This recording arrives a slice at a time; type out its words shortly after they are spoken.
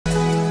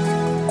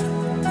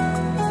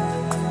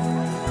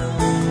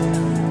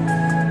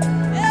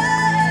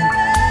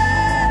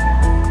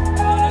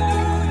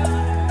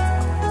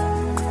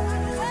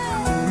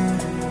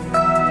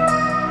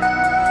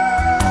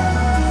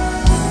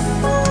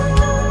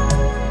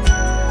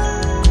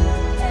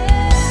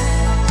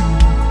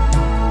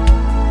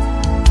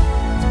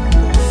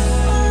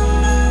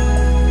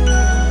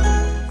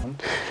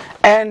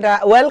And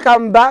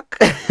welcome back.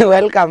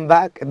 Welcome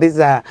back. This is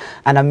an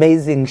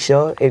amazing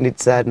show, and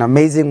it's an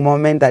amazing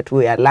moment that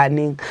we are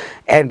learning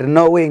and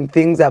knowing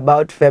things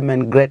about fame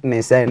and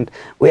greatness, and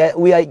we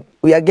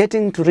are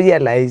getting to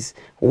realize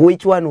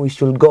which one we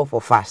should go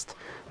for first,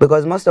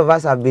 because most of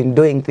us have been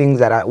doing things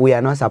that we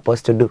are not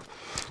supposed to do,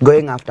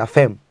 going after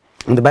fame.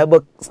 And the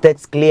Bible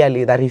states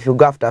clearly that if you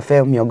go after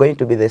fame, you're going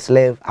to be the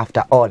slave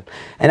after all.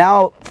 And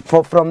now,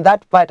 from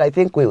that part, I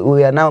think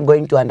we are now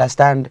going to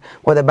understand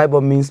what the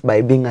Bible means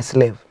by being a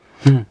slave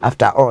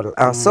after all.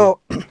 So,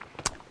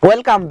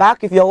 welcome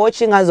back. If you're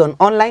watching us on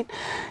online,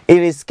 it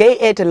is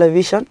KA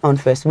Television on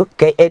Facebook,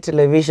 KA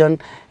Television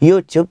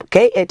YouTube,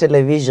 KA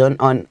Television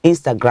on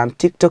Instagram,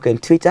 TikTok,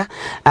 and Twitter.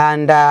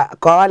 And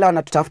kwa wale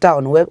wanatutafuta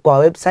on kwa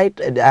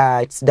website,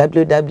 it's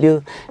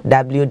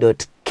www.katv.co.ke.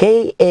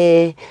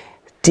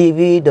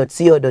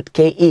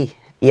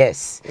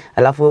 Yes.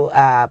 Alafu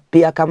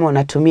pia kama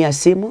unatumia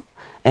simu,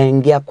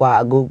 ingia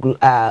kwa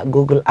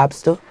Google App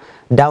Store,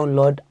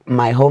 download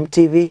My Home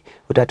TV,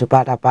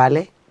 utatupata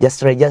pale.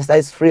 Just register,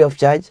 it's free of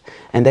charge,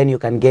 and then you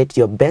can get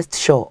your best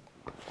show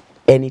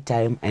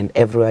anytime and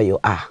everywhere you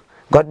are.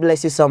 God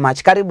bless you so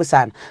much. Karibu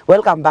sana.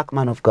 Welcome back,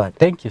 man of God.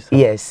 Thank you so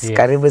yes. Much.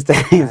 Karibu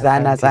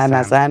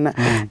sana.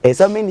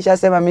 So mimi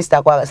nishasema mimi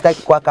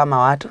sitaki kwa kama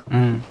watu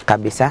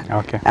kabisa.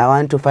 Okay. I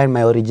want to find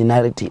my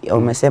originality.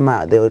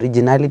 Umesema the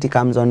originality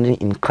comes only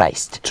in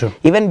Christ. True.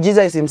 Even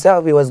Jesus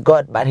himself, he was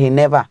God, but he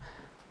never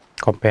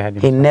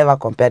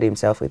compared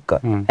himself with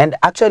God. And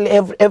actually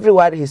every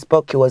word he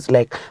spoke, he was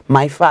like,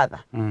 my Father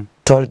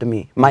told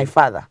me, my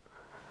Father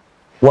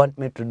want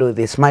me to do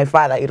this. My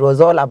Father, it was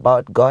all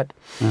about God.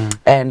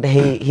 And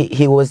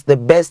he was the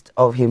best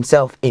of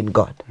himself in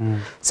God.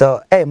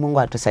 So, hey, Mungu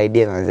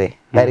atusaidie manze.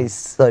 That is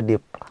so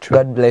deep. True.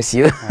 God bless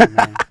you.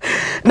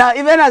 Now,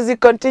 even as we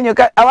continue,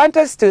 I want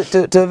us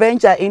to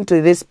venture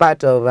into this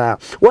part of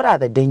what are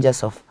the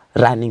dangers of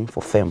running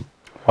for fame?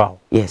 Wow.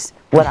 Yes.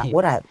 What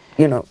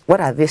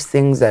are these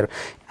things that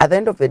at the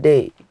end of the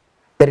day,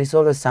 there is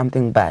always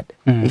something bad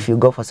if you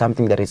go for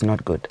something that is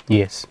not good.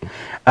 Yes.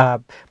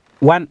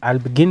 One, I'll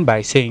begin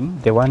by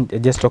saying, the one I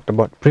just talked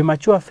about,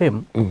 premature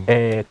fame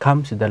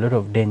comes with a lot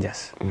of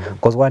dangers.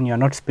 Because one, you're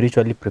not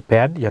spiritually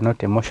prepared, you're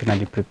not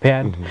emotionally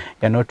prepared,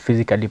 you're not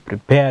physically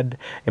prepared.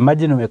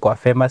 Imagine umekuwa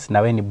famous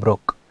na when you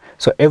broke.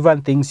 So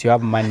everyone thinks you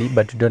have money,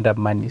 but you don't have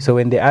money. So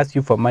when they ask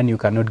you for money, you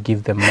cannot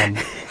give them money.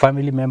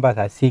 Family members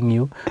are seeing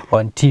you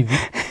on TV,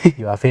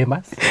 you are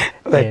famous,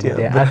 and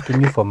they're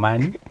asking you for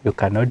money, you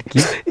cannot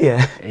give.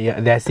 Yeah,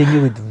 they are seeing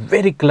you with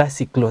very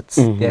classy clothes.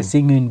 They are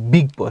seeing you in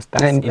big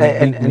posters,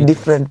 in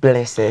different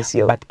places.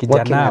 But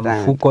kijana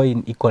mfuko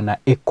iko na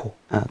echo.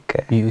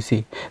 Okay. You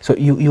see, so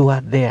you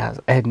are there,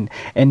 and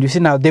you see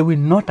now they will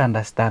not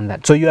understand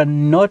that. So you are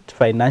not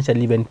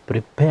financially even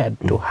prepared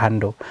to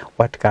handle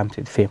what comes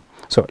with fame.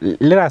 So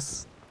let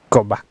us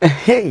go back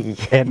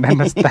and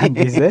understand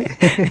this.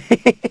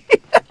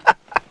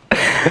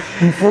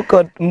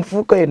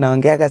 Mfuko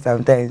inaongeaga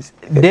sometimes.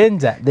 The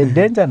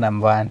danger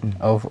number one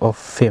of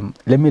fame.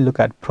 Let me look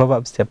at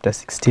Proverbs chapter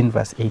 16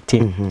 verse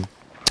 18.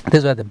 This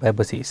is what the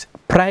Bible says.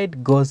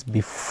 Pride goes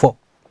before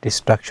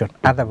destruction.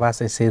 Other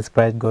verses says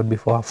pride goes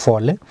before a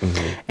fall,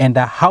 and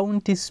a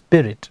haughty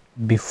spirit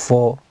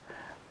before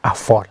a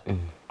fall.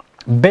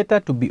 Better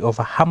to be of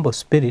a humble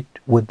spirit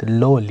with the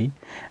lowly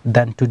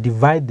than to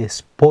divide the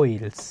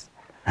spoils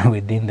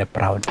within the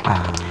proud.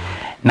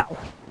 Now,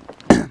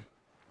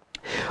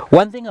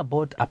 one thing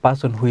about a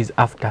person who is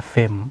after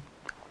fame,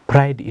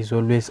 pride is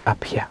always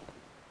up here.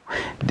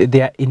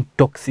 They are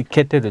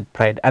intoxicated with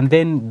pride. And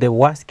then the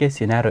worst case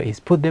scenario is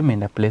put them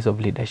in a place of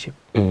leadership.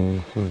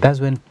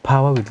 That's when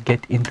power will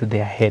get into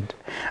their head,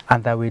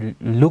 and they will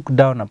look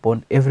down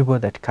upon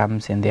everybody that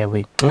comes in their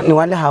way.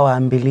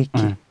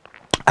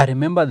 I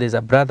remember there's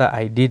a brother,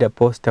 I did a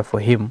poster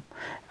for him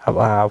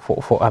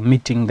for a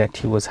meeting that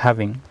he was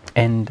having,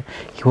 and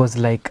he was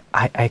like,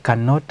 I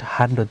cannot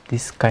handle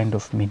this kind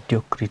of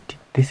mediocrity.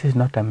 This is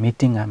not a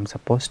meeting I'm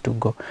supposed to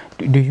go.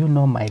 Do you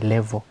know my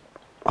level?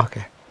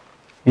 Okay.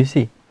 You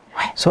see?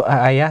 So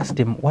I asked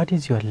him, what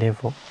is your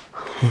level?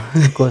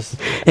 Because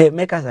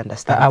make us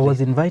understand. I was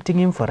inviting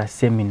him for a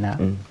seminar,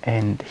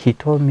 and he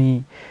told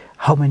me,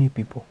 how many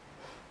people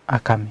are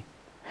coming?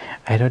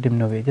 I told him,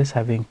 no, we're just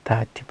having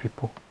 30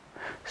 people.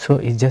 So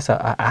it's just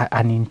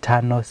an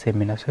internal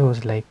seminar. So I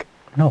was like,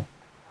 no,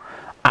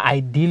 I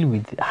deal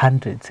with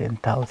hundreds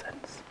and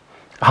thousands.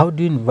 How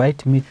do you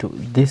invite me to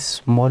this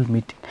small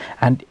meeting?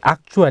 And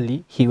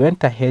actually, he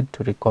went ahead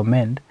to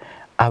recommend,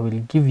 I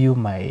will give you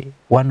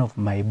one of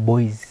my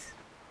boys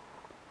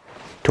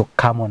to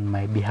come on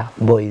my behalf.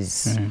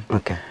 Boys.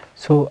 Okay.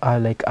 So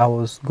I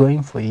was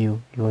going for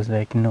you. He was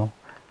like, no,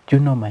 do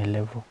you know my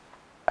level?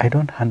 I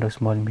don't handle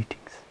small meetings.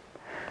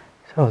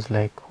 So I was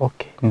like,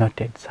 okay,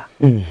 noted, sir.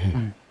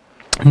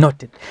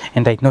 Noted.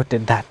 And I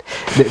noted that.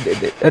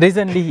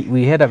 Recently,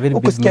 we had a very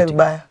big meeting.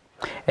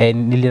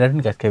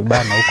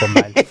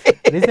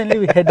 Recently,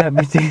 we had a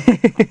meeting.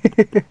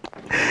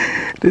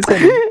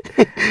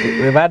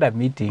 We've had a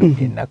meeting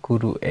in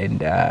Nakuru,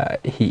 and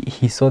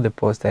he saw the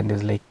post and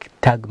was like,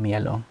 tag me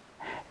along.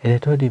 And I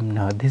told him,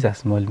 no, this is a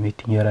small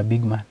meeting. You're a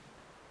big man.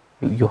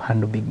 You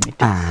handle big meetings.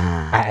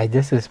 I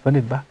just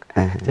responded back,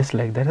 just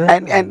like that.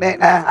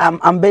 And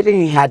I'm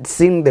betting he had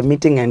seen the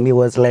meeting and he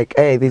was like,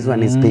 hey, this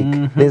one is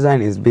big. This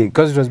one is big.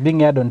 Because it was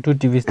being aired on 2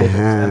 TV stations.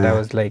 And I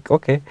was like,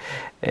 okay,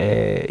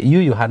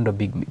 you handle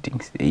big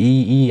meetings.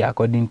 He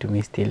according to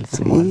me, still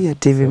small. Yeah,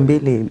 TV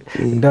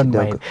mbili. Don't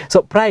mind.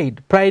 So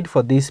pride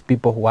for these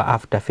people who are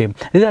after fame.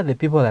 These are the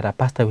people that a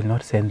pastor will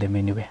not send them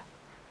anywhere.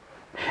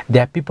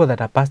 There are people that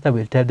a pastor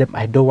will tell them,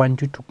 I don't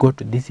want you to go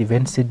to this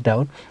event, sit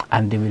down,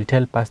 and they will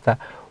tell pastor,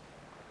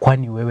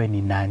 kwani wewe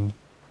ni nani?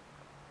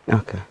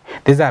 Okay.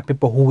 These are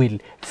people who will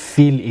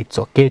feel it's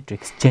okay to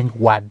exchange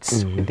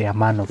words with their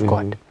man of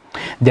God.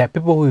 There are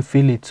people who will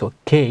feel it's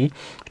okay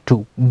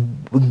to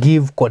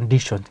give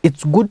conditions.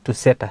 It's good to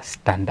set a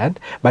standard,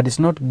 but it's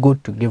not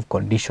good to give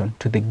condition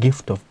to the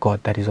gift of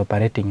God that is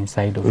operating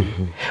inside of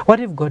you. What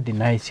if God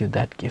denies you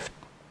that gift?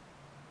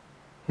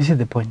 You see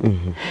the point?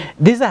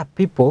 These are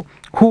people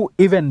who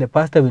even the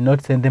pastor will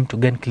not send them to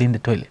go and clean the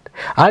toilet.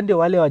 And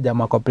wale wa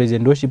jamaa kwa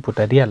present worship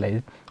uta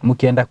realize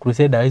mkienda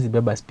crusade hawezi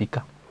beba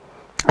speaker.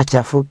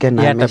 Achafuke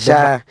na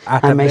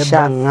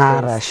amesha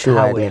ngara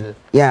surely.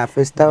 Yeah,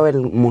 first towel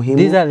muhimu.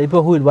 These are the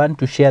people who will want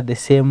to share the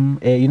same,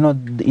 you know,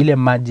 ile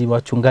maji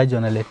wachungaji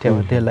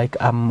wanaletewa. They're like,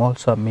 I'm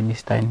also a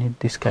minister, I need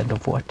this kind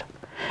of water.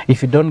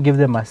 If you don't give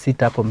them a seat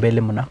hapo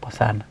mbele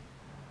mnakosana.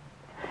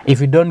 If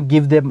you don't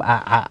give them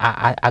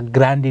a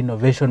grand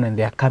innovation when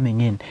they are coming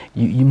in,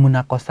 you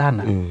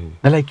munakosana.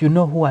 They're like, you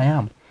know who I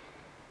am.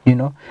 You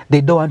know,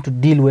 they don't want to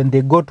deal when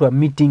they go to a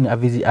meeting,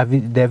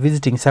 they're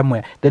visiting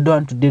somewhere. They don't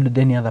want to deal with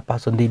any other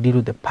person. They deal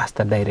with the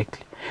pastor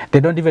directly. They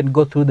don't even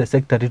go through the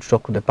secretary to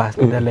talk to the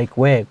pastor. They're like,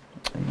 where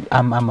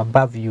I'm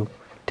above you.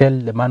 Tell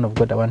the man of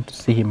God I want to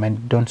see him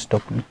and don't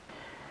stop me.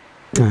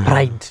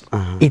 Pride.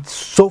 It's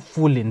so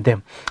full in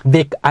them.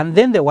 And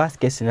then the worst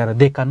case scenario,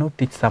 they cannot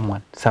teach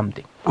someone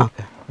something.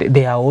 Okay.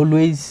 They are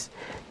always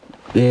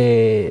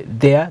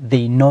there,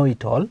 they know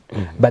it all,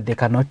 but they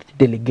cannot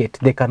delegate,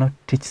 they cannot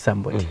teach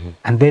somebody,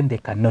 and then they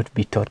cannot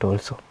be taught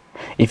also.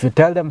 If you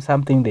tell them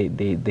something,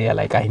 they are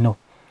like, I know.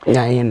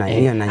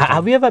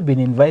 Have you ever been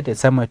invited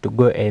somewhere to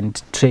go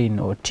and train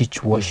or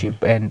teach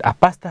worship, and a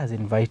pastor has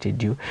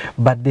invited you,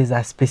 but there's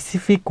a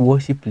specific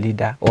worship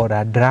leader or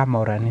a drummer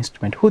or an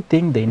instrument who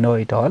think they know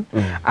it all,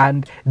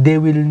 and they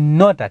will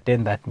not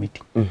attend that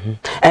meeting.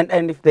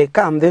 And if they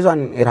come, this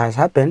one, it has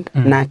happened,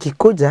 na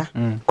kikuja,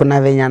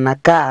 kuna venye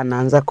anakaa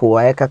anaanza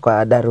kuwaeka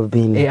kwa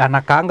darubini.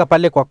 Anakaanga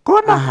pale kwa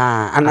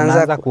kona,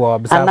 anaanza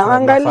kuwaobserve.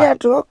 Anaangalia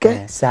tu,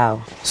 okay, sawa.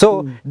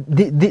 So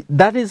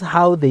that is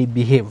how they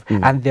behave,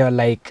 and they are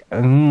like,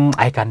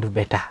 I can do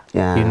better.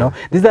 You know,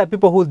 these are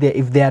people who,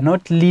 if they are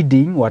not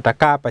leading,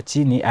 watakaa hapa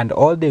chini, and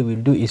all they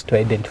will do is to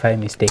identify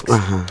mistakes.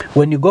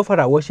 When you go for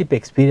a worship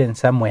experience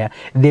somewhere,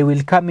 they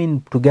will come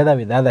in together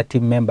with other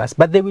team members,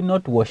 but they will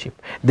not worship.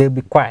 They'll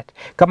be quiet.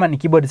 Kama ni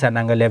keyboard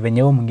anaangalia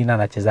venye huyo mwingine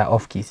anacheza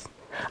off keys,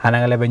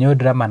 anaangalia venye huyo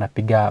drama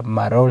anapiga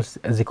rolls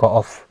ziko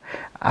off.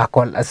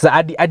 Sasa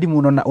hadi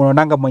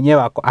unaonanga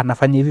mwenyewe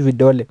anafanya hivi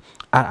vidole,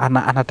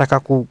 anataka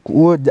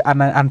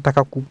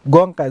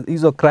kugonga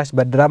hizo crash,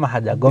 but drama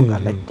hajagonga.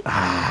 Like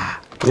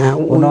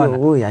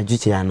huyu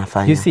ajuti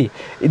anafanya. You see,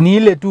 ni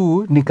ile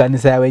tu ni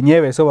kanisa ya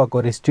wenyewe, so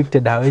wako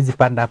restricted, hawezi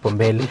panda hapo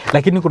mbele,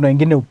 lakini kuna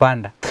wengine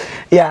upanda.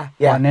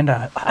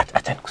 Wanaenda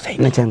acha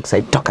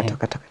nikusaidia, toka.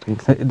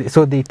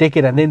 So they take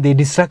it and then they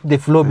distract the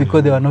flow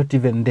because they were not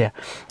even there.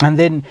 And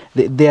then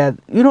they are,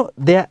 you know,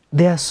 there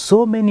are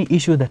so many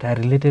issues that are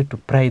related to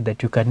pride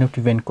that you cannot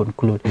even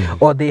conclude.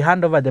 Or they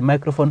hand over the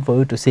microphone for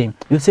you to sing.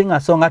 You sing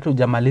a song hatu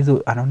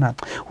jamalizo, anaona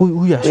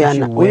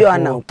huyu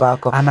ana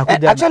upako.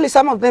 Actually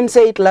some of them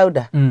say it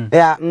louder.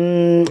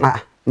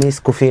 Miss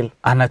Kufil.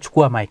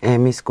 Anachukua mic.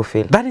 Miss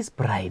Kufil. That is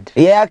pride.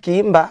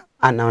 Akiimba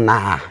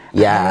anaona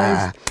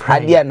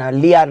hadi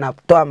analia,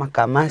 anatoa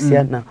makamasi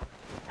ana.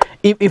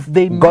 If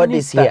they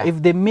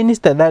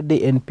minister that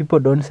day and people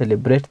don't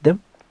celebrate them,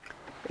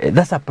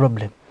 that's a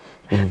problem.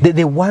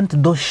 They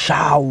want those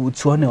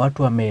shouts, one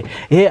watu wame,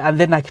 and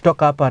then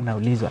akitoka hapa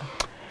anaulizwa,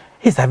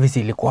 hii service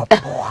ilikuwa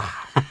poa.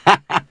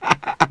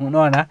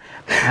 Unaona?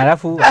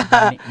 Alafu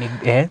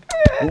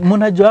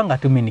munajuanga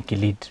tu mimi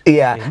nikilid.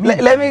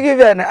 Let me give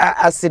you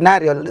a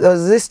scenario. There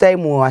was this time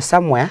we were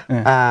somewhere,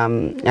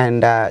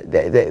 and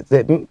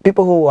the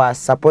people who were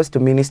supposed to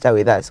minister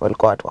with us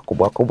walikuwa watu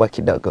wakubwa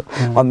kidogo.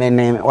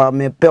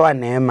 Wamepewa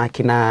neema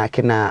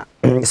kina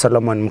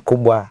Solomon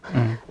mkubwa,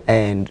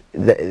 and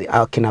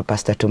kina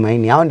Pastor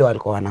Tumaini, hao ndio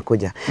walikuwa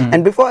wanakuja.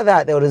 And before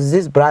that there was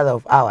this brother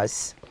of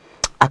ours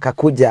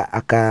akakuja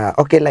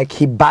like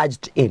he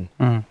barged in.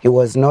 He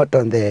was not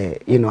on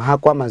the, you know,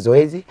 hakuwa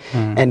mazoezi,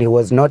 and he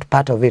was not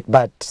part of it,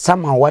 but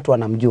somehow watu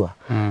wanamjua,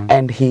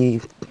 and he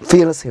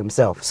feels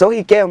himself. So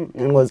he came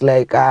and was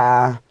like,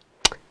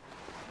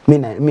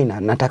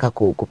 mina nataka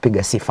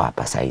kupiga sifa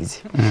hapa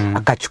saizi.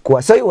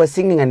 Akachukua. So he was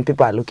singing and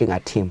people are looking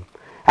at him.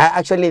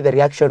 Actually the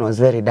reaction was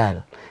very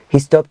dull. He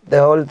stopped the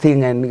whole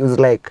thing and he was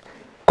like,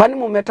 kwani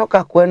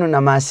mumetoka kwenu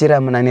na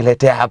maasira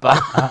mnaniletea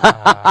hapa?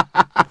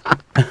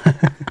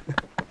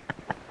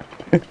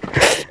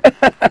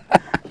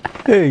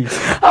 Hey.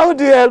 How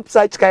do you help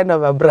such kind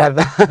of a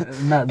brother?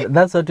 Now,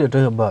 that's what you're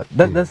talking about.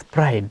 That's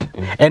pride.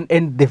 And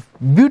the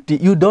beauty,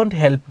 you don't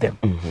help them.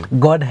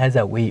 God has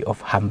a way of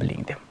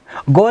humbling them.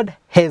 God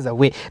has a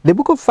way. The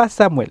book of 1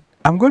 Samuel,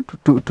 I'm going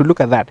to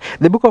look at that.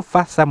 The book of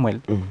 1 Samuel,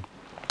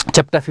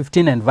 chapter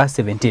 15 and verse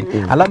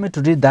 17. Allow me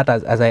to read that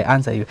as I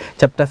answer you.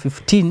 Chapter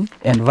 15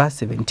 and verse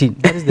 17.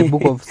 That is the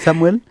book of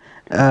Samuel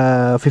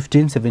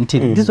 15,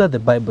 17. This is what the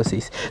Bible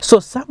says. So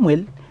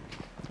Samuel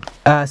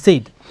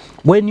said,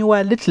 when you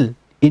were little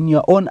in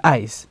your own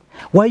eyes,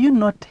 were you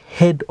not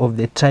head of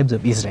the tribes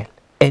of Israel?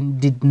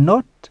 And did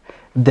not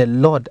the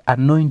Lord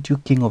anoint you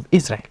king of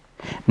Israel?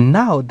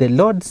 Now the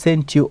Lord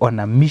sent you on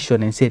a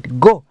mission and said,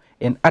 go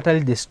and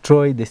utterly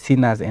destroy the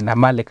sinners and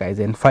Amalekites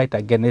and fight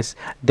against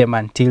them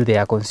until they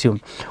are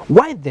consumed.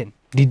 Why then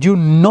did you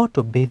not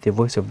obey the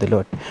voice of the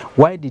Lord?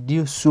 Why did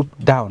you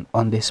swoop down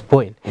on the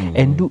spoil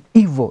and do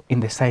evil in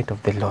the sight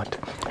of the Lord?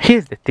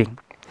 Here's the thing.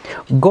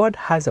 God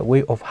has a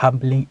way of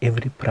humbling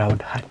every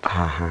proud heart.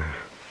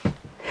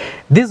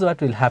 This is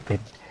what will happen.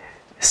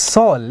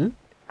 Saul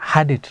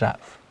had it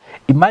rough.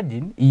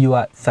 Imagine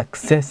your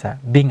successor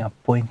being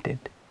appointed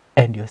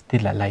and you're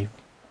still alive.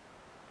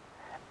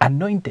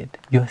 Anointed,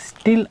 you're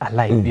still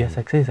alive. Your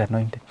successor is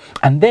anointed.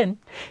 And then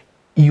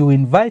you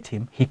invite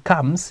him, he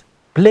comes,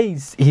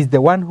 plays, he's the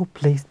one who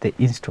plays the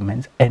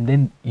instruments, and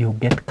then you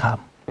get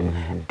calm.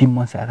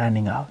 Demons are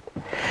running out.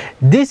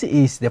 This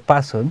is the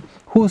person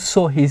who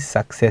saw his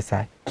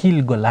successor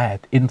kill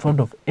Goliath in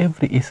front of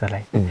every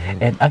Israelite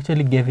and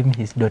actually gave him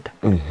his daughter.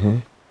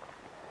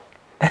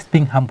 That's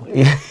being humble.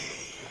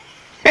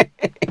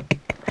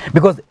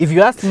 Because if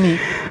you ask me,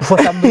 for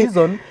some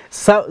reason,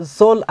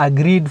 Saul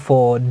agreed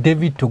for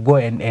David to go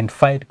and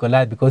fight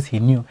Goliath because he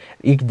knew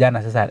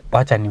kijana sasa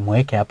wacha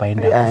nimweke hapa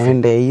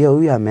aende hiyo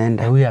huyu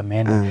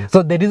ameenda.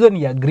 So the reason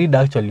he agreed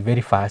actually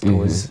very fast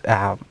was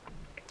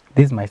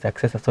this is my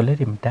successor, so let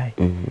him die.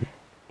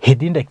 He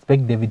didn't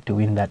expect David to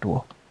win that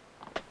war.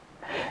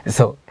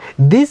 So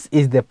this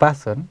is the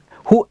person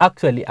who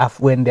actually,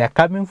 when they are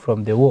coming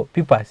from the war,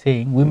 people are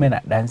saying, women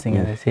are dancing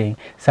and they're saying,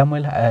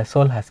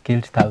 Saul has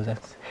killed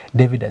thousands,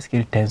 David has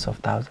killed tens of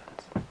thousands.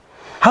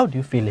 How do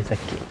you feel as a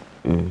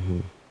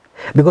king?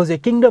 Because your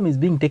kingdom is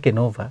being taken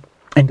over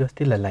and you're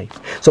still alive.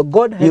 So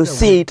God has you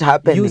see it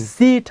happening. You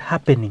see it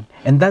happening,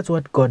 and that's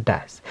what God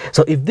does.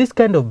 So if this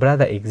kind of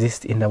brother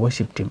exists in the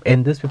worship team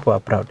and these people are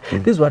proud,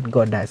 this is what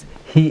God does.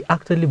 He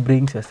actually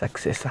brings your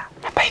successor.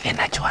 By the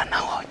natural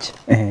watch.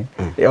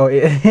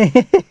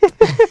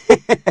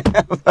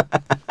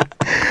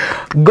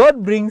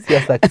 God brings your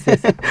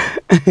successor.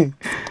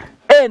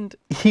 And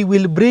he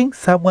will bring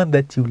someone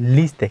that you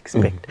least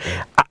expect.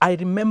 I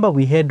remember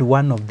we had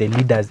one of the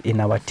leaders in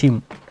our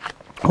team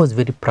who was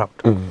very proud.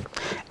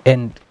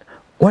 And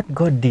what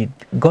God did,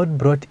 God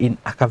brought in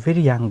a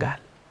very young girl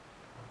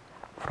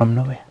from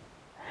nowhere.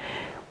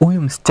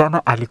 Huyu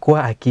msichana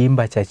alikuwa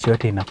akiimba church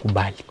yote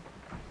inakubali.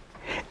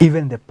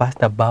 Even the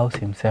pastor bows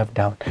himself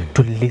down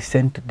to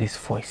listen to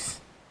this voice.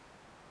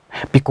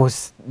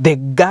 Because the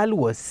girl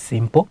was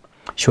simple.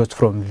 She was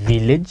from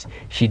village.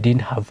 She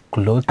didn't have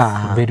clothes,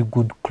 very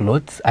good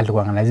clothes.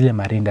 Alikuwa na zile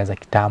marinda za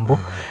kitambo.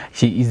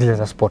 She is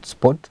a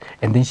sport.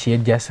 And then she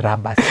had just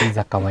rubber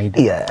za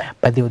kawaida.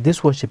 But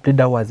this worship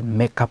leader was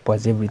makeup,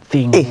 was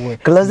everything.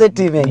 Closet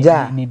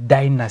imejaa. Ni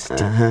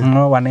dynasty. You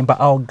know, wanaimba,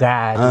 oh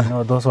God, you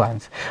know, those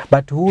ones.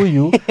 But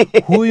huyu,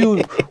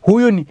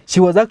 she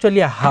was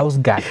actually a house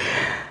girl.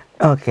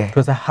 Okay. She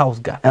was a house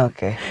girl.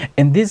 Okay.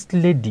 And this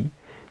lady,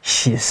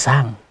 she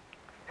sang.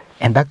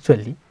 And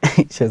actually,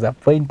 she was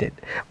appointed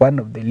one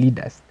of the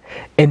leaders,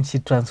 and she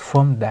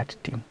transformed that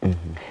team.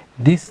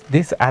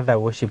 This other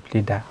worship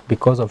leader,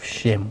 because of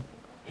shame,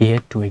 he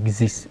had to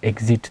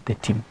exit the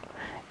team.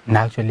 And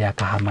actually,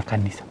 akahama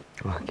kanisa.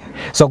 Okay.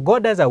 So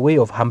God has a way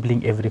of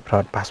humbling every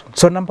proud person.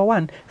 So number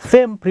one,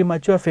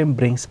 premature fame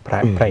brings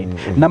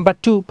pride. Number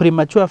two,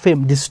 premature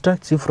fame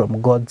distracts you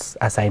from God's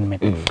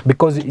assignment.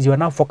 Because you are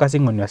now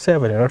focusing on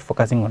yourself and you're not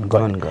focusing on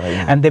God.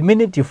 And the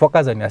minute you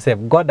focus on yourself,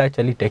 God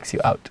actually takes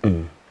you out.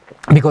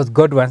 Because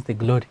God wants the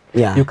glory.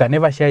 You can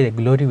never share the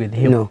glory with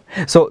him. No.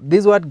 So this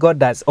is what God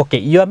does. Okay,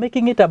 you are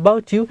making it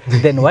about you,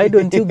 then why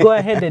don't you go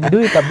ahead and do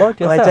it about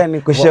yourself?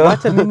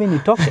 Wacha mimi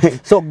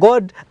nitoke. So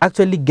God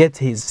actually gets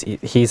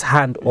his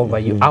hand over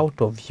you,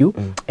 out of you,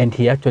 and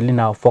he actually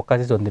now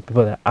focuses on the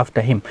people that are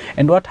after him.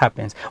 And what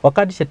happens?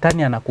 Wakati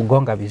shetani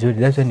anakugonga vizuri,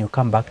 that's when you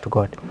come back to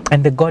God.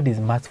 And the God is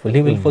merciful.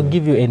 He will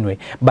forgive you anyway.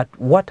 But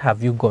what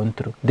have you gone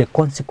through? The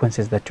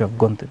consequences that you have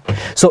gone through.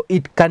 So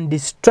it can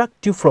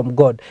distract you from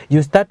God.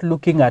 You start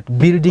looking at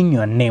building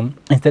your name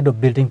instead of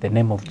building the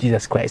name of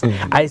Jesus Christ.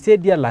 I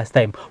said here last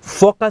time,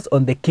 focus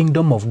on the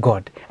kingdom of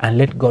God and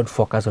let God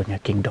focus on your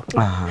kingdom.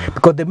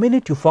 Because the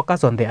minute you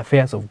focus on the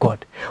affairs of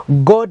God,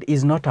 God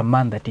is not a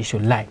man that he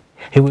should lie.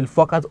 He will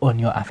focus on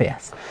your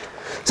affairs.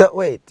 So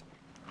wait,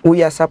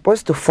 we are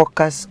supposed to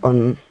focus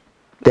on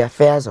the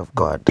affairs of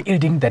God.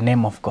 Building the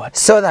name of God.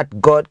 So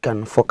that God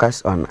can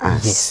focus on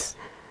us. Yes.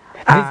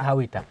 This is how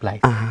it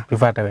applies.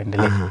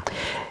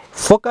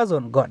 Focus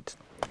on God,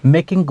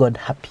 making God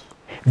happy,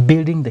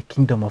 building the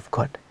kingdom of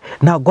God.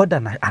 Now God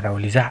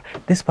anauliza,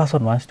 this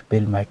person wants to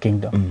build my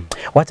kingdom.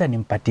 Wacha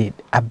nimpatie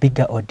a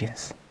bigger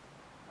audience.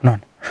 No.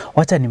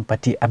 Wacha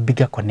nimpatie a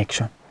bigger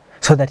connection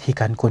so that he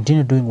can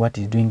continue doing what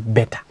he's doing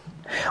better.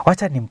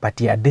 Wacha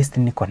nimpatie a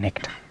destiny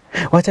connector.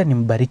 Wacha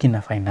nimbariki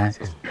na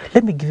finances.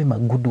 Let me give him a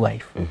good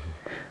wife.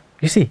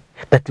 You see,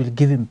 that will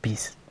give him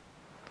peace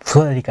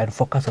so that he can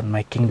focus on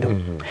my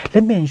kingdom.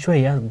 Let me ensure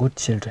he has good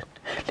children.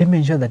 Let me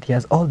ensure that he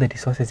has all the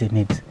resources he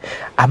needs.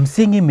 I'm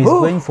seeing him, he's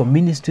going for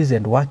ministries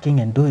and working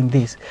and doing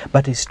this,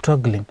 but he's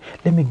struggling.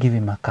 Let me give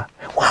him a car.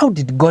 How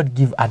did God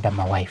give Adam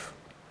a wife?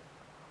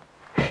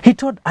 He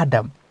told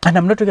Adam, and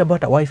I'm not talking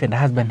about a wife and a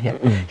husband here.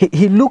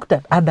 He looked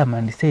at Adam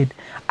and he said,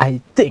 I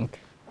think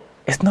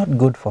it's not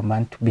good for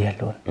man to be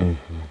alone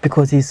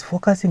because he's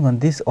focusing on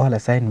this all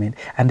assignment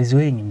and is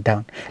weighing him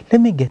down.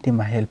 Let me get him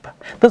a helper.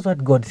 That's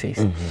what God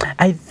says.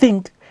 I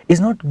think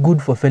it's not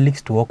good for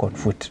Felix to walk on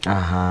foot.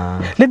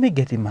 Let me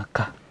get him a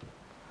car.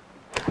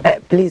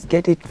 Please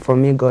get it for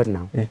me, God,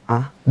 now.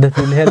 That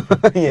will help.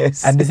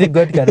 Yes. And they say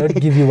God cannot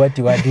give you what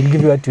you want. He'll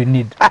give you what you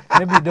need.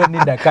 Maybe you don't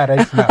need a car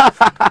right now.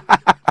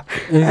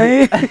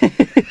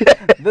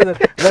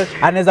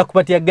 Anaweza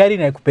kupatia gari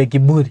na kupe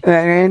kiburi.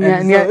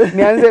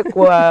 Nianze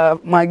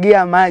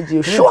kuwagia maji.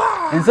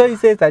 And so he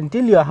says,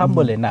 until you are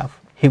humble enough,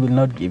 he will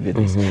not give you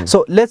this.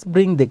 So let's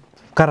bring the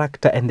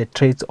character and the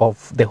traits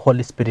of the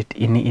Holy Spirit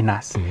in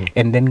us,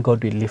 and then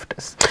God will lift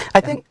us.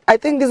 I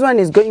think this one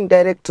is going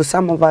direct to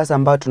some of us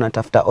about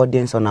tunatafuta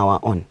audience on our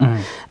own.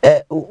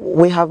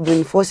 We have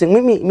been forcing,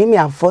 mimi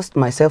have forced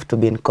myself to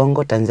be in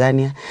Congo,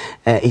 Tanzania,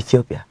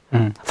 Ethiopia.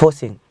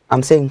 Forcing.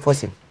 I'm saying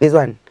forcing. This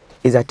one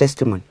is a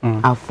testimony.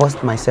 I've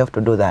forced myself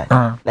to do that.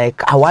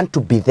 Like, I want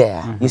to be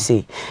there, you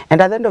see. And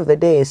at the end of the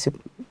day,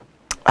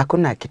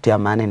 hakuna kitu ya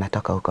maana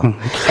inatoka huko.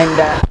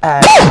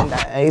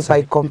 And if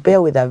I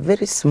compare with a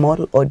very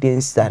small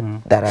audience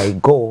that I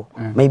go,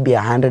 maybe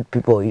 100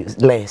 people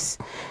less,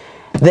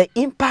 the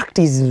impact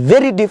is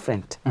very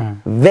different.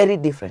 Very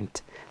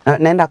different.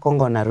 Naenda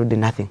Congo narudi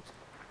nothing.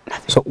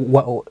 So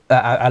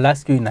I'll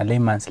ask you in a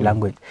layman's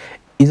language.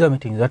 Hizo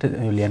meetings zote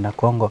ulienda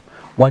Congo,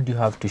 what do you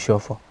have to show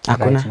for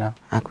right now?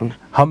 Hakuna.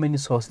 How many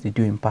souls did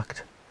you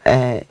impact?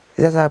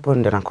 Sasa hapo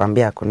ndo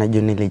nakwambia kuna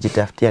juu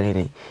nilijitafutia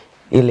nini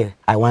ile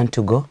I want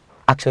to go.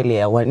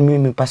 Actually,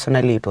 me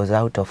personally, it was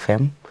out of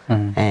fame,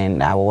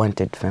 and I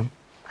wanted fame.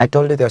 I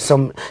told you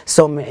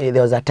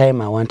there was a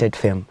time I wanted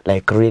fame,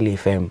 like really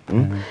fame,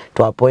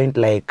 to a point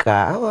like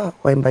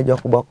waimbaji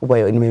wakubwa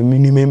kubwa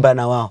nimeimba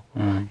na wao.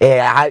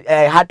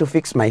 I had to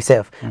fix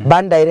myself.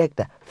 Band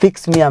director,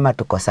 fix me ama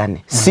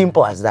tukosane.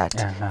 Simple as that.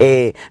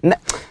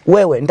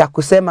 Wewe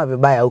nitakusema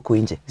vibaya huku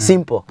nje.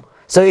 Simple.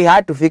 So he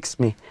had to fix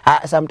me.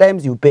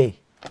 Sometimes you pay.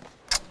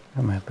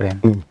 Oh, my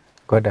friend,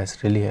 God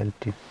has really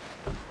helped you.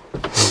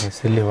 He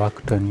has really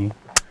worked on you.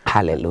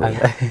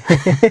 Hallelujah.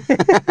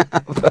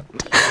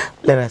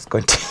 Let us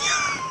continue.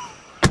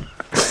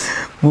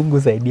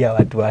 Mungu saidia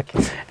watu wake.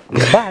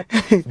 But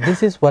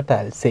this is what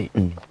I'll say.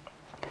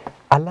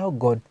 Allow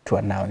God to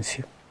announce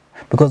you.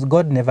 Because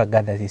God never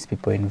gathers his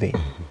people in vain.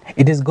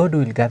 It is God who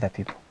will gather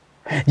people.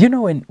 You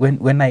know,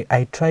 when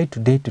I try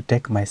today to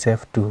take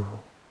myself to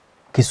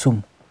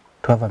Kisumu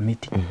to have a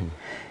meeting,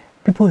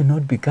 people will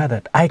not be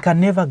gathered.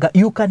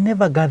 You can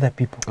never gather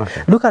people.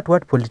 Okay. Look at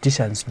what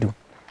politicians do.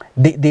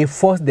 They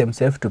force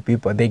themselves to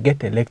people. They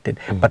get elected.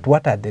 But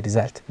what are the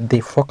results? They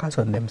focus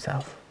on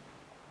themselves.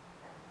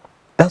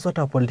 That's what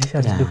our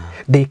politicians do.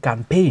 They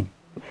campaign.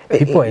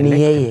 People are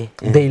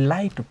elected. They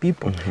lie to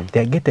people.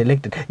 They get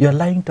elected. You're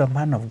lying to a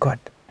man of God.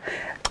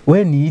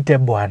 When niite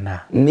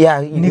Bwana.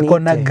 Niko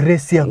na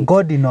grace ya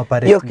God in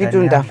operation. Hiyo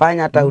kitu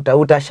nitafanya hata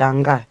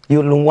utashangaa.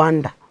 You'll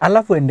wonder.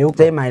 Alafu ende huko.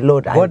 Say my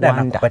Lord, God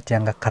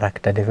anakupatianga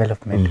character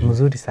development.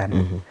 Mzuri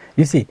sana.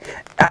 You see,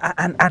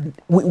 and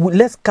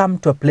let's come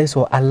to a place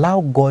where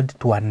allow God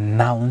to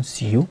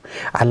announce you,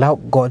 allow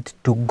God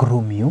to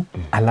groom you,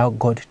 allow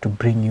God to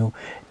bring you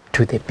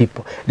to the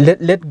people.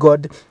 Let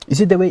God, you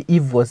see the way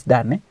Eve was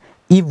done,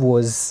 Eve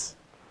was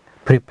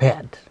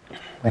prepared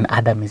when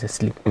Adam is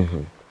asleep.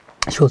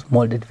 She was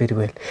molded very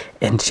well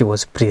and she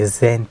was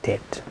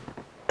presented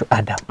to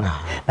Adam.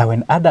 Now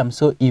when Adam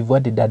saw Eve,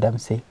 what did Adam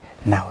say?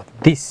 Now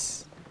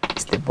this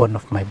is the bone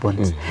of my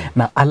bones.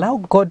 Now allow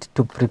God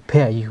to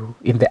prepare you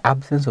in the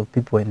absence of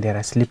people when they're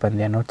asleep and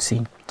they're not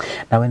seeing.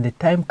 Now when the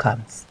time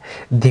comes,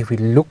 they will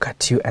look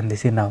at you and they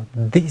say, now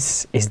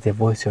this is the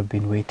voice you've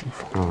been waiting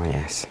for. Oh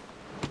yes.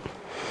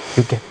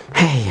 You get?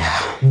 Hey,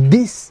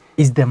 this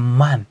is the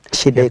man.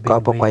 Shida iko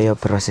hapo kwa hiyo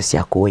process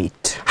ya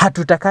kuwait.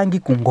 Hatutakangi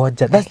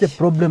kungoja. That's the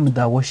problem with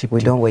our worship.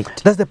 We don't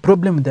wait. That's the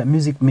problem with the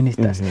music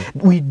ministers.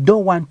 We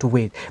don't want to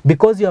wait.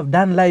 Because you have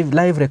done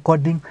live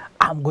recording,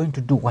 I'm going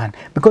to do one.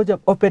 Because you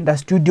have opened a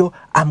studio,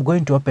 I'm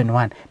going to open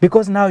one.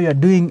 Because now you're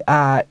doing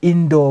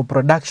indoor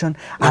production,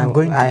 I'm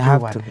going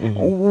to do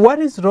one. What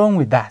is wrong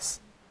with us?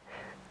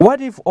 What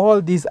if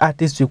all these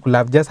artists, you could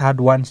have just had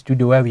one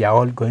studio where we are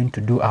all going to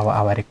do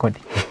our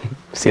recording?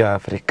 Sio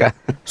Africa.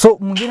 So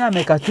mwingine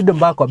ameka studio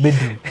mpaka kwa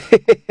bedroom.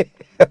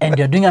 and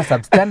you're doing a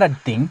substandard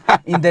thing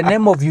in the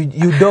name of you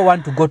don't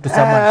want to go to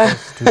someone else's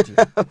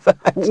studio.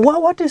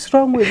 What is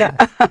wrong with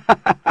that?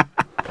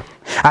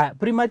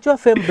 Premature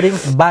fame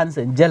brings bans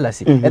and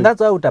jealousy. And that's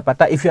why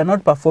utapata, if you're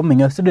not performing,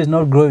 your studio is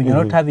not growing, you're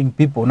not having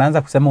people,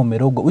 unaanza kusema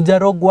umerogwa.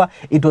 Ujarogwa,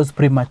 it was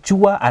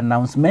premature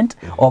announcement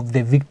of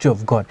the victory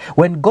of God.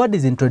 When God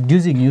is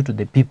introducing you to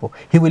the people,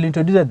 he will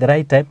introduce at the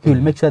right time, he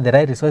will make sure the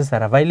right resources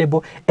are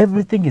available,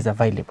 everything is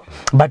available.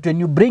 But when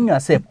you bring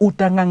yourself,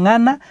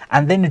 utangangana,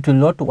 and then it will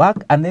not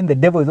work, and then the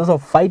devil is also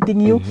fighting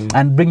you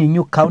and bringing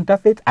you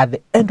counterfeit. At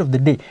the end of the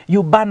day,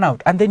 you burn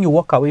out, and then you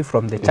walk away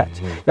from the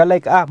church. You're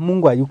like,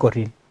 Mungu ayuko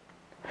real.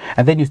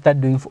 And then you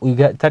start going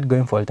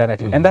for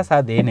alternative. And that's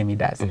how the enemy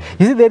does.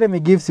 You see, the enemy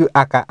gives you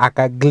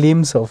a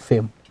glimpse of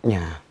fame.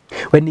 Yeah.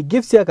 When he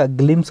gives you a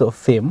glimpse of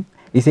fame,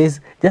 he says,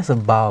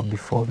 just bow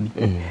before me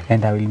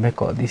and I will make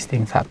all these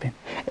things happen.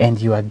 And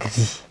you agree.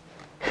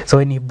 So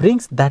when he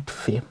brings that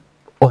fame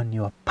on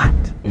your part,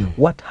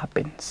 what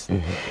happens?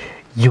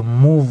 You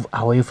move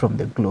away from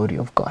the glory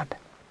of God.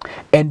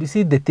 And you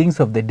see, the things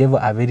of the devil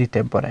are very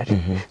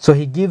temporary. So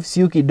he gives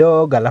you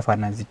kidogo alafu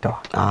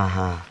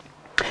anazitoa.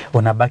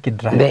 Unabaki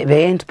dry.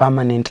 They ain't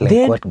permanent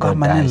like what God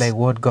does. Like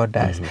what God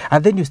does.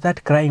 And then you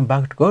start crying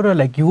back to God,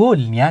 like, you all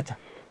niacha.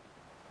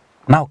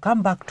 Now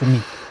come back to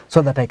me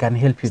so that I can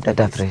help you. Start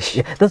afresh.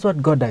 Yeah, that's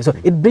what God does. So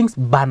it brings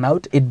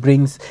burnout, it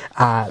brings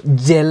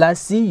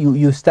jealousy.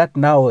 You start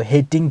now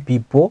hating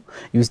people.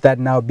 You start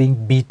now being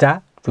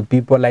bitter to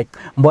people, like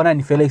mbona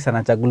ni Felix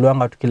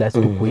anachaguliwanga tu kila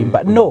siku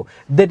kuimba. No,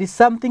 there is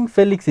something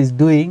Felix is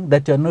doing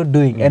that you're not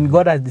doing, and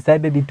God has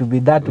decided it to be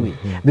that way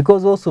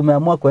because also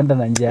umeamua kwenda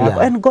na njia yako,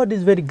 and God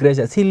is very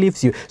gracious, he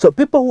lifts you. So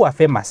people who are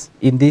famous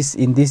in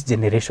this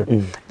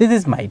generation, this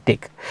is my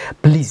take.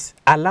 Please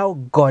allow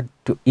God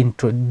to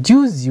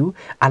introduce you,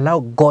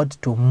 allow God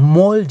to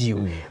mold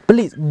you.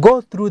 Please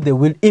go through the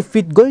will. If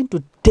it's going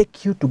to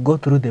take you to go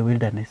through the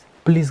wilderness,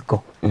 please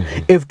go.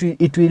 If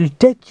it will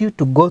take you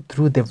to go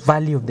through the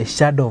valley of the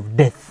shadow of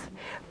death,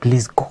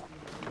 please go.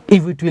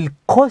 If it will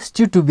cost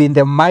you to be in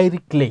the miry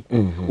clay,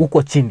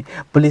 uko chini,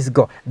 please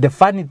go. The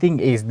funny thing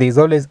is, there's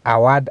always a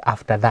word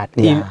after that.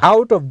 In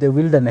out of the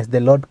wilderness,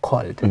 the Lord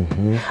called.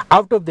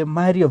 Out of the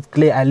miry of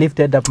clay, I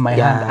lifted up my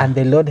hand, and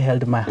the Lord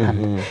held my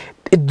hand.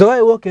 Though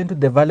I walk into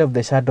the valley of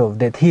the shadow of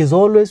death, he is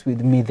always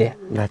with me there.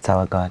 That's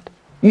our God.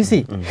 You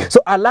see? So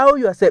allow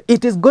yourself.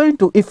 If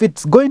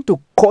it's going to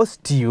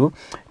cost you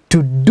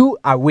to do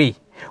away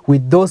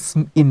with those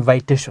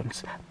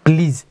invitations,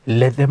 please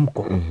let them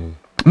go.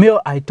 Me,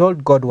 I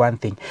told God one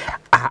thing.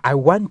 I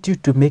want you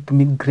to make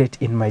me great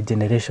in my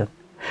generation,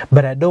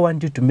 but I don't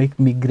want you to make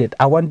me great.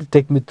 I want to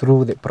take me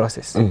through the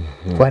process,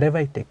 whatever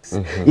it takes.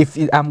 If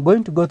I'm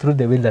going to go through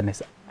the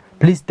wilderness,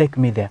 please take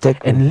me there,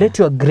 and let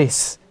your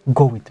grace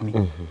go with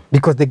me,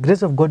 because the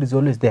grace of God is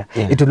always there.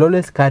 It will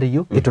always carry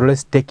you. It will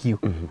always take you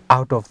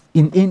out of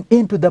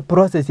into the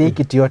process.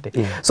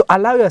 So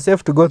allow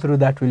yourself to go through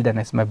that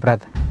wilderness, my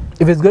brother.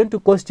 If it's going to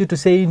cost you to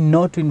say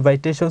no to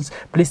invitations,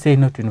 please say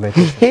no to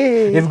invitations.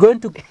 If it's going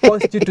to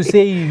cost you to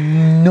say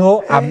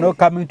no, I'm not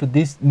coming to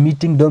this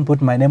meeting, don't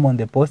put my name on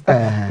the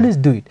poster, please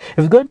do it. If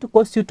it's going to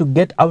cost you to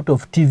get out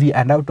of TV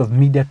and out of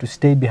media to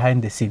stay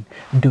behind the scene,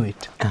 do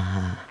it.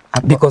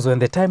 Because when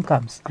the time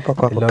comes,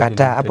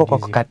 hapo kwa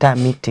kukataa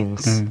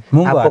meetings,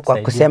 Mungu hapo kwa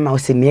kusema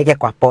usiniweke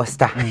kwa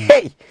poster.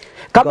 Hey,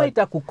 kama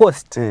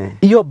itakukost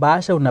hiyo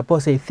bahasha unapo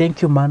say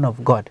thank you man of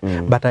God,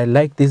 but I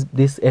like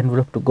this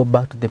envelope to go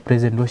back to the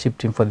present worship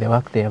team for the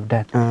work they have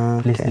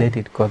done. Please let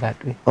it go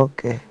that way.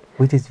 Okay.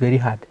 Which is very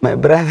hard. My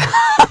brother,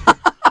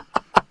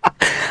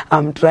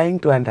 I'm trying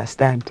to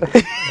understand.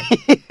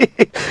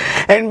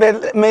 And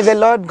may the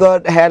Lord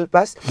God help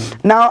us.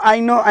 Now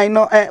I know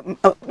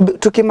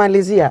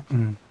tukimalizia,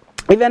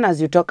 even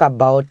as you talk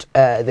about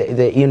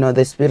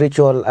the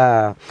spiritual,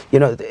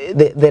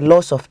 the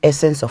loss of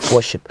essence of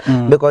worship,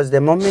 because the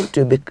moment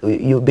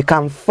you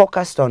become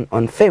focused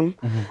on fame,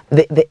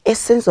 the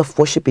essence of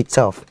worship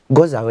itself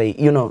goes away.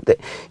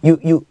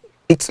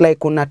 It's like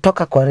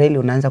unatoka kwa reli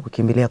unaanza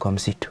kukimbilia kwa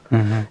msitu.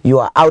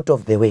 You are out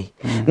of the way.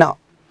 Now,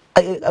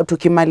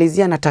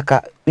 tukimalizia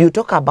nataka you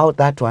talk about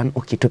that one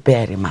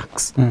ukitupea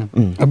remarks.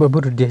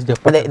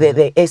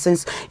 The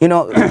essence,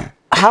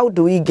 how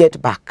do we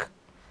get back?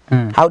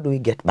 How do we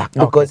get back?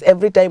 Because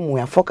every time we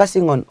are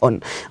focusing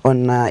on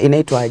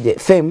inaitwaje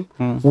fame,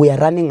 we are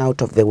running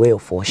out of the way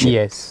of worship.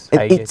 Yes,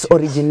 its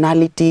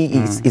originality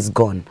is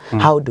gone.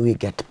 How do we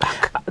get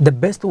back? The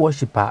best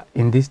worshipper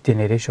in this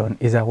generation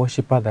is a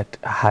worshipper that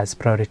has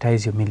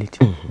prioritized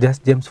humility.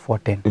 Just James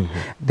 4:10.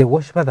 The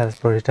worshipper that has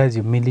prioritized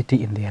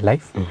humility in their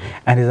life,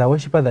 and is a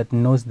worshipper that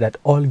knows that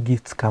all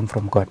gifts come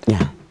from God.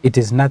 It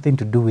is nothing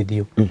to do with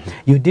you.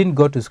 You didn't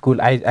go to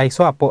school. I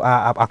saw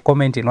a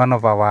comment in one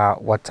of our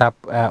WhatsApp,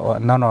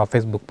 none of our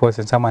Facebook posts,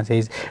 and someone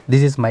says,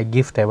 "This is my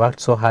gift. I worked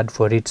so hard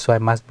for it, so I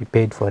must be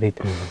paid for it."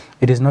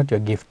 It is not your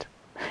gift.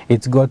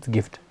 It's God's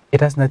gift.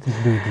 It has nothing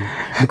to do with you.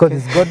 Because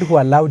it's God who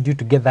allowed you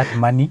to get that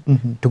money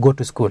to go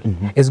to school.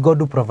 It's God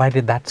who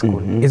provided that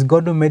school. It's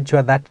God who made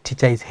sure that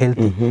teacher is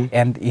healthy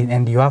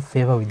and you have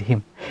favor with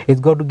him.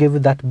 It's God who gave you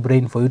that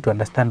brain for you to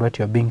understand what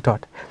you're being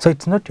taught. So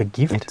it's not your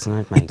gift. It's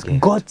not my gift. It's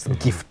God's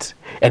gift.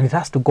 And it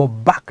has to go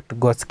back to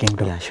God's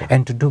kingdom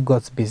and to do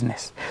God's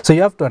business. So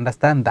you have to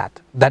understand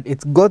that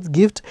it's God's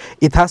gift.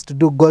 It has to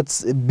do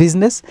God's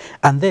business.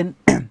 And then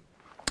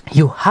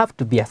you have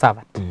to be a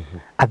servant.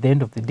 At the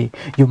end of the day,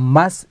 you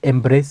must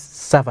embrace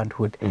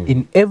servanthood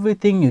in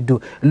everything you do.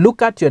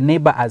 Look at your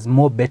neighbor as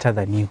more better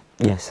than you.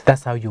 Yes.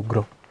 That's how you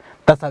grow.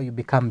 That's how you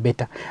become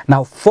better.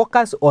 Now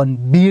focus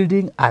on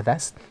building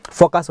others.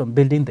 Focus on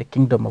building the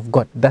kingdom of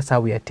God. That's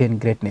how we attain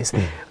greatness.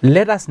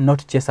 Let us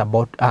not chase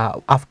about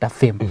after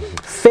fame.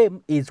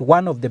 Fame is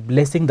one of the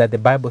blessings that the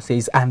Bible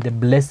says, and the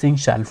blessing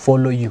shall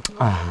follow you.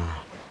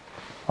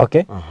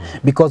 Okay?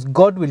 Because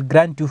God will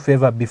grant you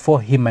favor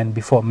before him and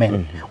before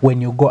men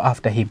when you go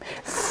after him.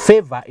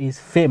 Favor is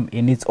fame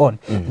in its own.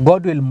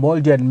 God will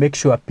mold you and make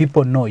sure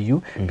people know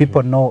you,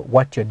 people know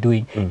what you're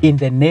doing in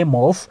the name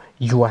of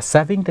you are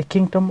serving the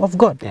kingdom of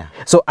God.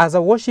 So as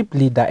a worship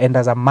leader and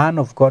as a man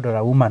of God or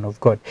a woman of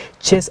God,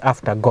 chase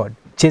after God.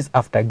 Chase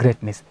after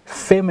greatness.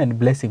 Fame and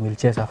blessing will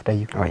chase after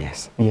you. Oh,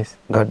 yes. Yes.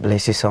 God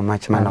bless you so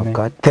much, man of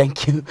God.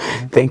 Thank you.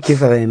 Thank you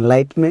for the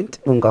enlightenment.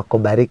 Mungu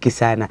akubariki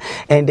sana.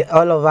 And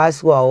all of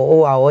us who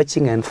are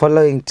watching and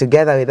following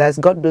together with us,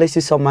 God bless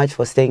you so much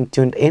for staying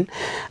tuned in.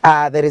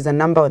 There is a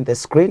number on the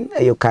screen.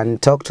 You can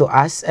talk to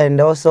us.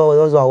 And also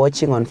those who are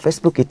watching on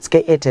Facebook, it's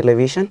KA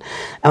Television.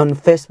 On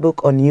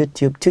Facebook, on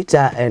YouTube,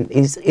 Twitter, and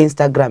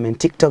Instagram and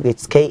TikTok,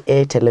 it's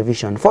KA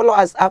Television. Follow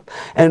us up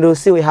and you'll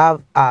see we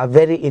have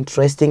very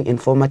interesting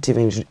informative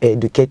and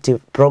educative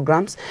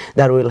programs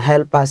that will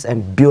help us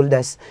and build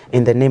us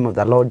in the name of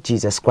the Lord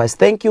Jesus Christ.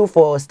 Thank you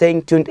for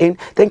staying tuned in.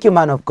 Thank you,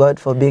 man of God,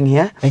 for being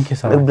here. Thank you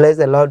so much. Bless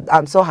the Lord.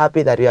 I'm so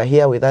happy that you are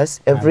here with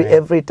us.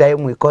 Every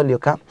time we call you,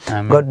 come.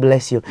 God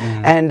bless you.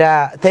 And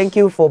thank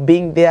you for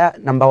being there,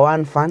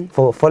 #1 fan,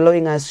 for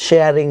following us,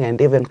 sharing, and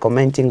even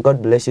commenting.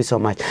 God bless you so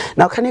much.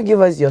 Now, can you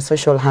give us your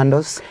social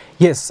handles?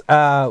 Yes,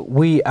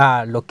 we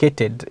are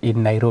located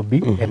in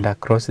Nairobi and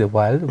across the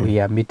world.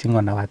 We are meeting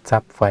on our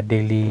WhatsApp for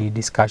daily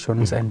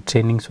discussions and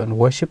trainings on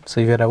worship. So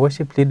if you're a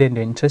worship leader and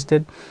you're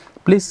interested,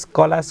 please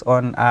call us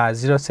on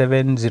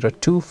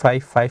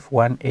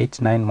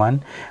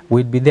 0702551891.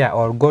 We'll be there,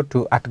 or go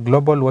to at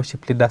Global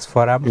Worship Leaders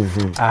Forum.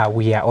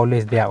 We are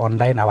always there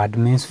online. Our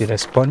admins will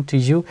respond to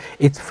you.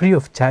 It's free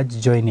of charge.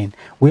 Join in.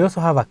 We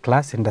also have a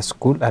class in the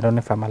school. I don't know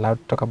if I'm allowed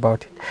to talk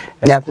about it.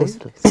 Please.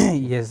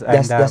 Yes,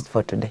 just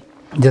for today.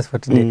 Just for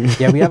today.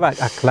 Yeah, we have a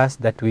class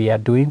that we are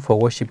doing for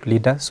worship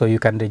leaders, so you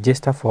can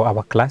register for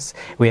our class.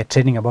 We are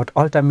training about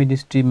altar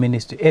ministry,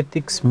 ministry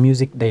ethics,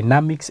 music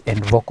dynamics,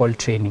 and vocal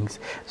trainings.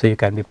 So you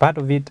can be part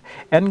of it,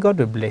 and God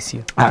will bless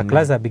you. Our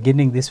class are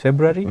beginning this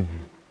February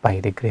by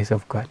the grace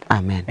of God.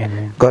 Amen.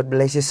 Amen. God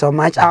bless you so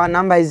much. Our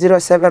number is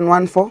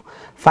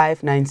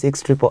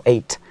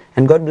 0714-596-888.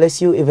 And God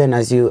bless you even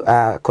as you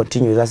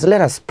continue with us.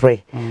 Let us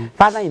pray.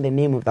 Father, in the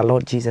name of the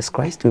Lord Jesus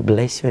Christ, we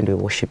bless you and we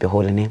worship your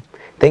holy name.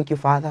 Thank you,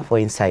 Father, for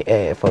insight,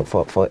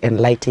 for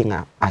enlightening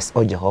us,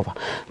 oh Jehovah.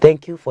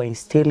 Thank you for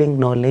instilling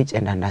knowledge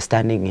and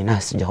understanding in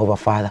us, Jehovah,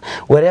 Father.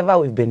 Wherever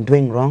we've been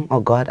doing wrong, oh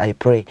God, I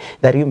pray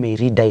that you may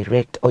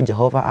redirect, oh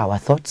Jehovah, our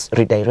thoughts,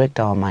 redirect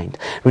our mind,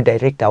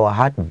 redirect our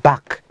heart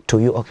back to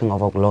you, O King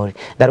of all glory,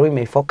 that we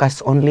may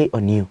focus only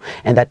on you,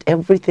 and that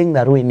everything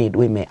that we need,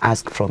 we may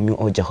ask from you,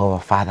 O Jehovah,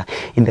 Father.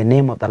 In the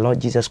name of the Lord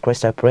Jesus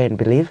Christ, I pray and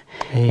believe.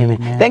 Amen.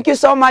 Thank you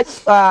so much.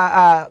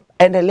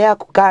 Endelea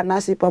kukaa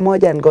nasi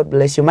pamoja, and God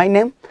bless you. My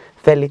name,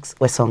 Felix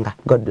Wesonga.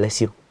 God bless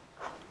you.